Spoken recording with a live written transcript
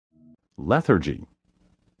Lethargy.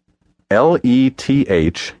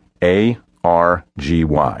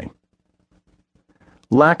 Lethargy.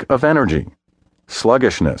 Lack of energy,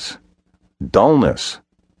 sluggishness, dullness,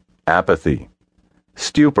 apathy,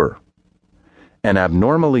 stupor, an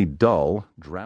abnormally dull, drowsy